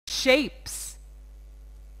Shapes.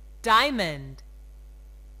 Diamond.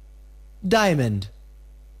 Diamond.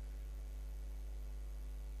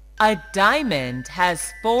 A diamond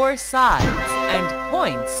has 4 sides and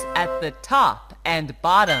points at the top and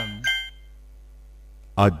bottom.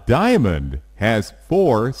 A diamond has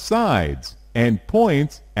 4 sides and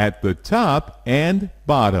points at the top and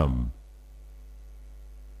bottom.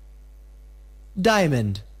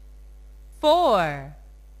 Diamond. 4.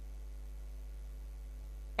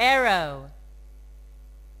 Arrow.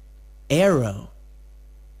 Arrow.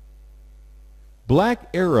 Black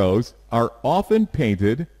arrows are often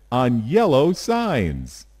painted on yellow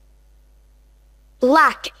signs.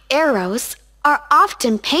 Black arrows are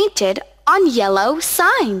often painted on yellow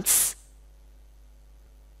signs.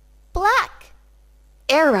 Black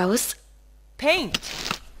arrows.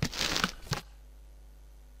 Paint.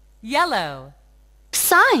 Yellow.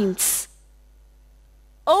 Signs.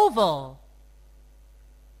 Oval.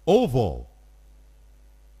 Oval.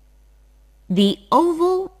 The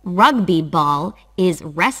oval rugby ball is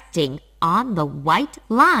resting on the white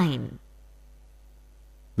line.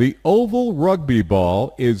 The oval rugby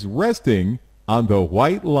ball is resting on the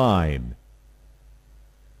white line.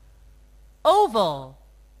 Oval.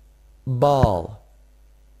 Ball.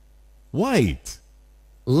 White.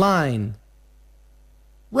 Line.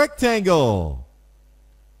 Rectangle.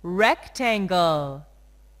 Rectangle.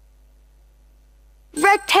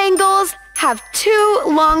 Rectangles have 2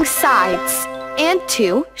 long sides and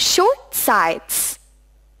 2 short sides.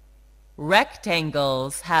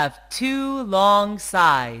 Rectangles have 2 long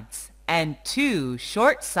sides and 2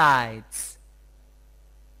 short sides.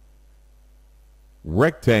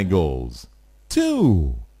 Rectangles.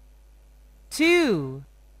 2. 2.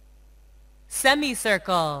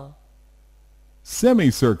 Semicircle.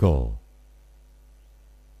 Semicircle.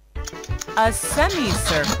 A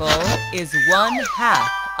semicircle is 1/2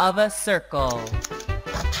 of a circle.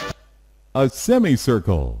 A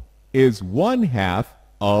semicircle is 1/2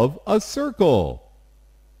 of a circle.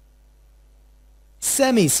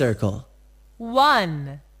 Semicircle.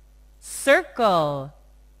 1. Circle.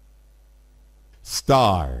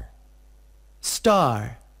 Star.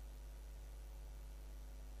 Star.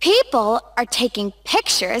 People are taking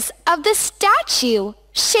pictures of the statue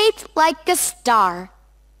shaped like a star.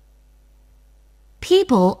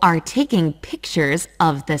 People are taking pictures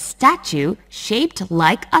of the statue shaped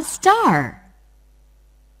like a star.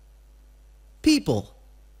 People.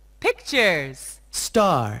 Pictures.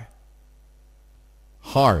 Star.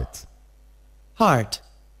 Heart. Heart.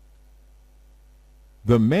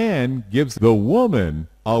 The man gives the woman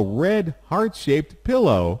a red heart-shaped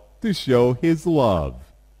pillow to show his love.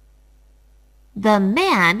 The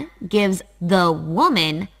man gives the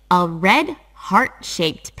woman a red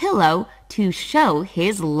heart-shaped pillow to show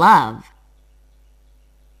his love.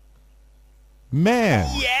 Man.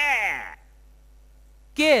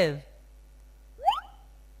 Give.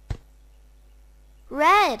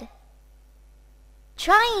 Red.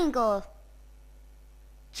 Triangle.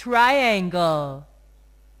 Triangle.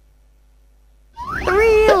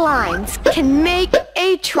 3 lines can make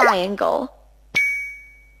a triangle.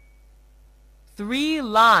 3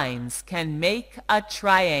 lines can make a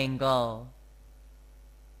triangle.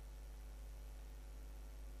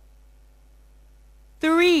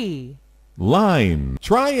 3. Line.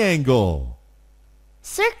 Triangle.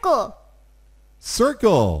 Circle.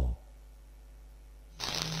 Circle.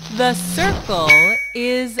 The circle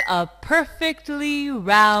is a perfectly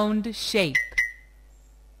round shape.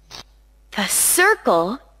 The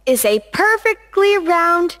circle is a perfectly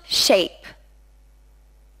round shape.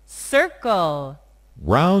 Circle.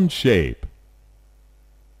 Round shape.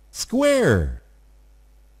 Square.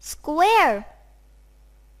 Square.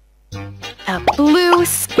 A blue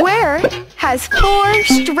square has 4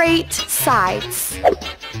 straight sides.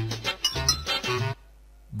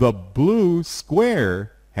 The blue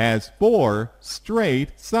square has 4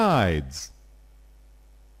 straight sides.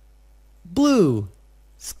 Blue.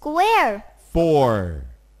 Square. 4.